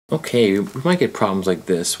Okay, we might get problems like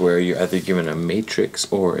this where you're either given a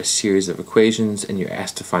matrix or a series of equations and you're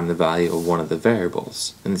asked to find the value of one of the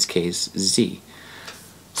variables, in this case z.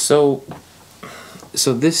 So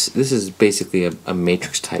this is basically a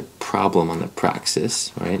matrix type problem on the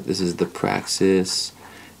Praxis, right? This is the Praxis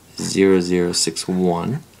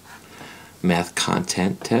 0061 math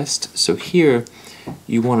content test. So here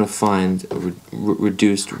you want to find a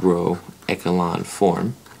reduced row echelon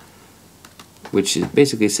form, which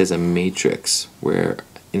basically says a matrix where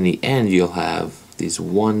in the end you'll have these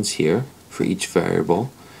ones here for each variable,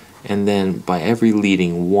 and then by every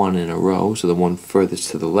leading one in a row, so the one furthest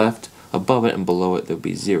to the left, above it and below it there'll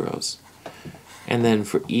be zeros. And then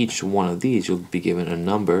for each one of these you'll be given a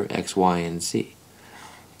number x, y, and z.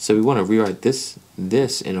 So we want to rewrite this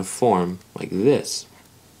in a form like this,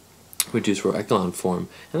 reduced row echelon form,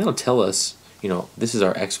 and that'll tell us, this is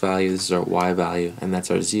our x value, this is our y value, and that's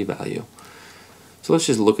our z value. So let's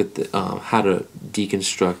just look at how to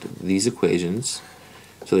deconstruct these equations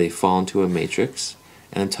so they fall into a matrix,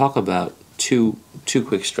 and then talk about two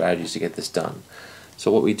quick strategies to get this done.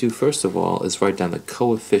 So what we do first of all is write down the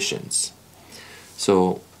coefficients.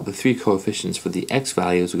 So the three coefficients for the x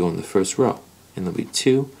values will go in the first row, and there'll be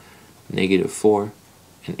 2, -4,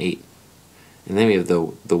 and 8. And then we have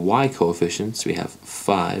the y coefficients. We have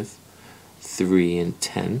 5, 3, and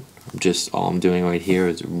 10. All I'm doing right here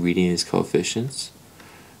is reading these coefficients.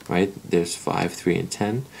 Right? There's 5, 3, and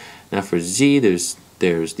 10. Now for z,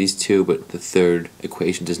 there's these two, but the third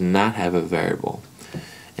equation does not have a variable.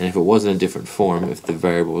 And if it was in a different form, if the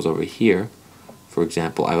variable was over here, for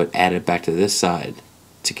example, I would add it back to this side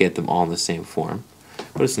to get them all in the same form.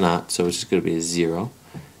 But it's not, so it's just going to be a 0.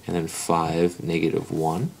 And then 5,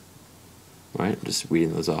 -1. Right? I'm just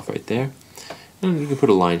reading those off right there. And you can put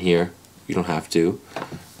a line here. You don't have to.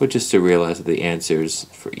 But just to realize that the answers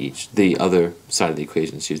for the other side of the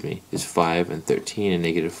equation, is 5 and 13 and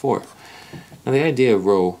 -4. Now the idea of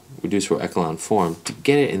reduced row echelon form, to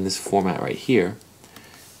get it in this format right here,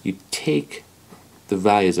 you take the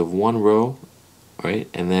values of one row, right,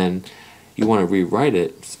 and then you want to rewrite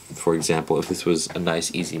it. For example, if this was a nice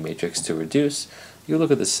easy matrix to reduce, you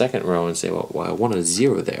look at the second row and say, well, I want a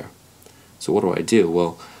 0 there. So what do?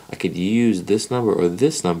 Well, I could use this number or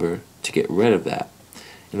this number to get rid of that.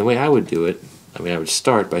 And the way I would do it, I would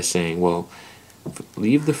start by saying, well,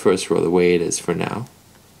 leave the first row the way it is for now,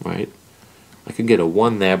 right? I could get a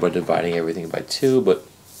 1 there by dividing everything by 2, but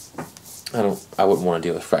I wouldn't want to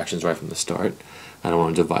deal with fractions right from the start. I don't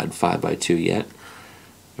want to divide 5 by 2 yet,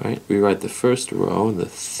 right? Rewrite the first row and the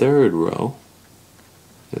third row.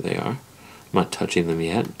 There they are. I'm not touching them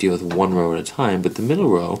yet. Deal with one row at a time, but the middle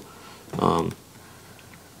row,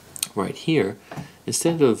 right here,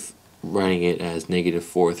 instead of writing it as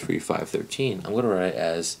 -4, 3, 5, 13, I'm going to write it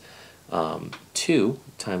as 2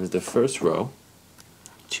 times the first row,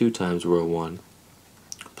 2 times row 1,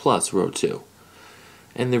 plus row 2.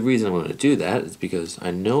 And the reason I'm going to do that is because I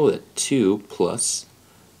know that 2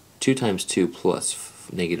 times 2 plus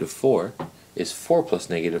 -4 is 4 plus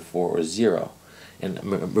 -4, or 0. And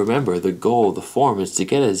remember, the goal of the form is to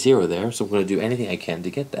get a 0 there, so I'm going to do anything I can to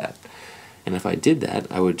get that. And if I did that,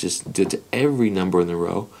 I would just do it to every number in the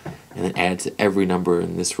row, and then add to every number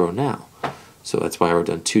in this row now. So that's why I wrote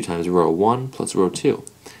down 2 times row 1 plus row 2.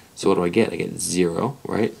 So what do I get? I get 0,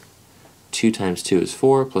 right? 2 times 2 is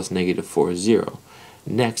 4, plus -4 is 0.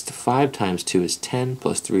 Next, 5 times 2 is 10,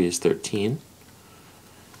 plus 3 is 13.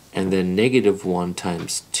 And then -1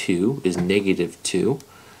 times 2 is -2,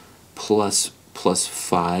 plus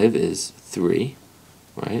 5 is 3,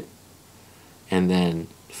 right? And then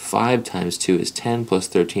 5 times 2 is 10, plus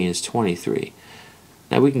 13 is 23.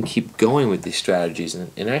 Now we can keep going with these strategies,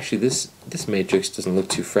 and actually this matrix doesn't look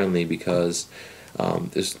too friendly because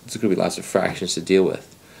there's going to be lots of fractions to deal with.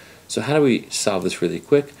 So how do we solve this really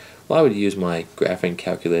quick? Well, I would use my graphing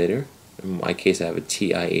calculator. In my case, I have a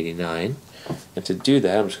TI-89. And to do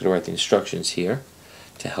that, I'm just going to write the instructions here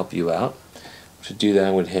to help you out. To do that,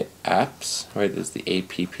 I'm going to hit apps, right? There's the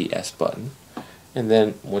APPS button. And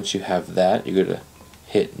then once you have that, you're going to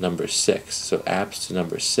hit number 6. So apps to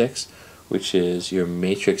number 6, which is your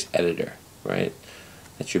matrix editor, right?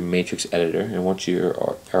 That's your matrix editor. And once you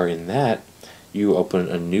are in that, you open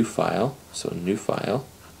a new file. So a new file,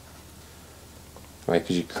 right?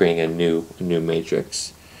 Because you're creating a new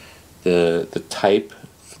matrix. The type,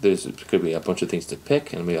 there's could be a bunch of things to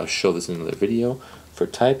pick, and maybe I'll show this in another video. For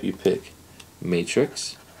type, you pick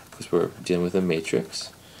matrix, because we're dealing with a matrix.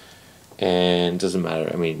 And it doesn't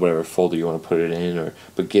matter, whatever folder you want to put it in,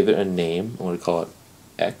 but give it a name. I want to call it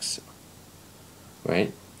X,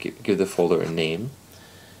 right? Give the folder a name.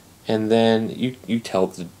 and then you tell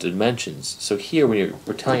the dimensions. So here, when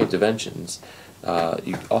we're telling it dimensions,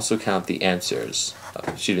 you also count the answers,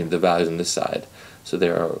 the values on this side. So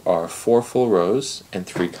there are 4 full rows and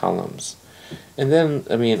 3 columns. And then,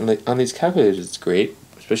 I mean, like on these calculators, it's great,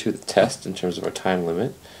 especially with the test in terms of our time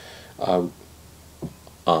limit.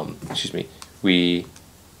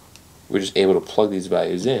 We're just able to plug these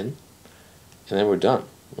values in, and then we're done,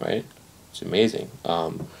 right? It's amazing.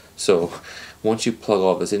 So once you plug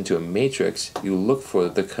all this into a matrix, you look for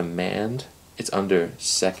the command. It's under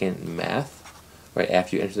second math, right?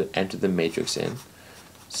 After you enter the matrix in,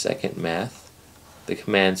 second math, the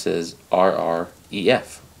command says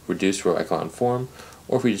RREF, reduced row echelon form,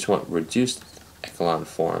 or if we just want reduced echelon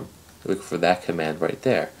form, look for that command right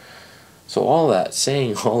there. So all that,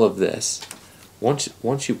 saying all of this,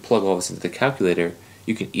 once you plug all this into the calculator,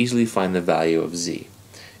 you can easily find the value of z.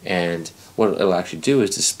 And what it'll actually do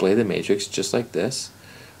is display the matrix just like this,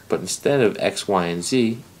 but instead of x, y, and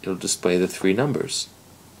z, it'll display the 3 numbers.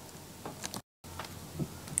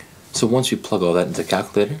 So once you plug all that into the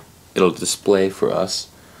calculator, it'll display for us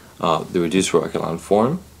the reduced row echelon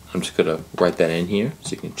form. I'm just going to write that in here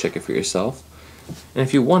so you can check it for yourself. And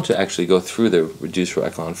if you want to actually go through the reduced row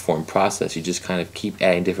echelon form process, you just kind of keep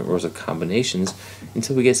adding different rows of combinations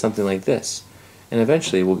until we get something like this. And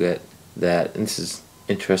eventually we'll get that, and this is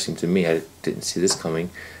interesting to me, I didn't see this coming,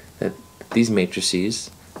 that these matrices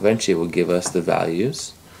eventually will give us the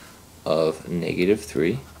values of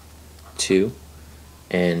 -3, 2,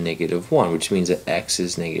 and -1, which means that x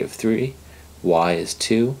is -3, y is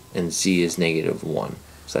 2, and z is -1.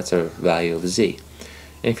 So that's our value of z.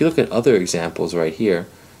 And if you look at other examples right here,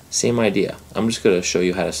 same idea. I'm just going to show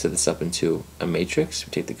you how to set this up into a matrix.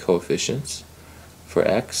 We take the coefficients for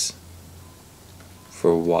x,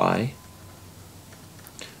 for y,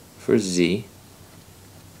 for z,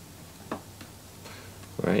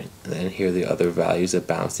 right? And then here are the other values that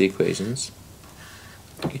balance the equations.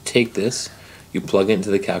 You take this, you plug it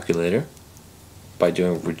into the calculator by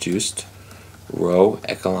doing reduced row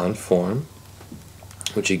echelon form,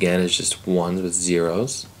 which again is just 1s with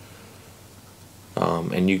 0s.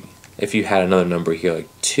 And if you had another number here like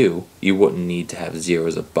 2, you wouldn't need to have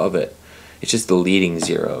 0s above it. It's just the leading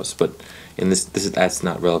 0s, but in that's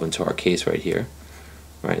not relevant to our case right here,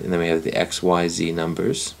 right? And then we have the x, y, z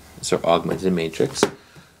numbers. It's our augmented matrix.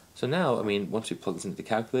 So now, I mean, once we plug this into the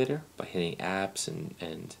calculator by hitting apps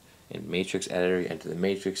and matrix editor, you enter the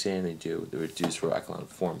matrix in, they do the reduce row echelon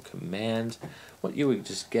form command. What you would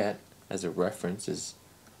just get as a reference is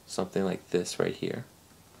something like this right here.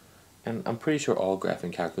 And I'm pretty sure all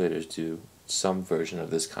graphing calculators do some version of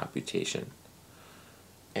this computation.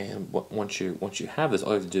 And once you have this,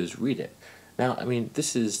 all you have to do is read it. Now, I mean,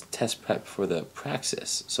 this is test prep for the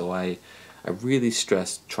Praxis, so I really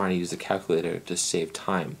stress trying to use the calculator to save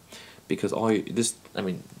time, because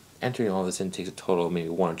entering all this in takes a total of maybe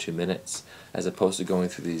 1 or 2 minutes, as opposed to going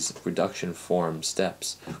through these reduction form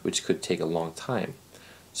steps, which could take a long time.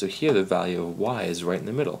 So here the value of y is right in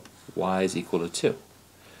the middle. Y is equal to 2.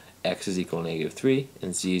 X is equal to -3,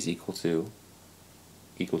 and z is equal to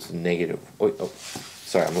negative.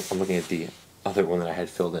 Sorry, I'm looking at the other one that I had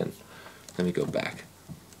filled in. Let me go back.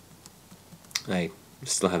 I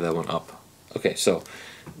still have that one up. Okay, so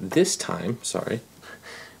this time,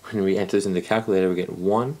 when we enter this in the calculator, we get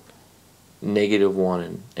 1,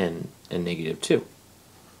 -1, and -2.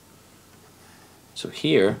 So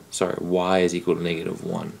here, y is equal to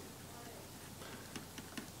 -1.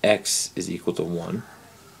 X is equal to 1.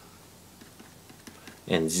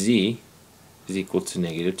 And z is equal to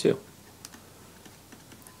 -2.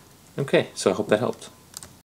 Okay, so I hope that helped.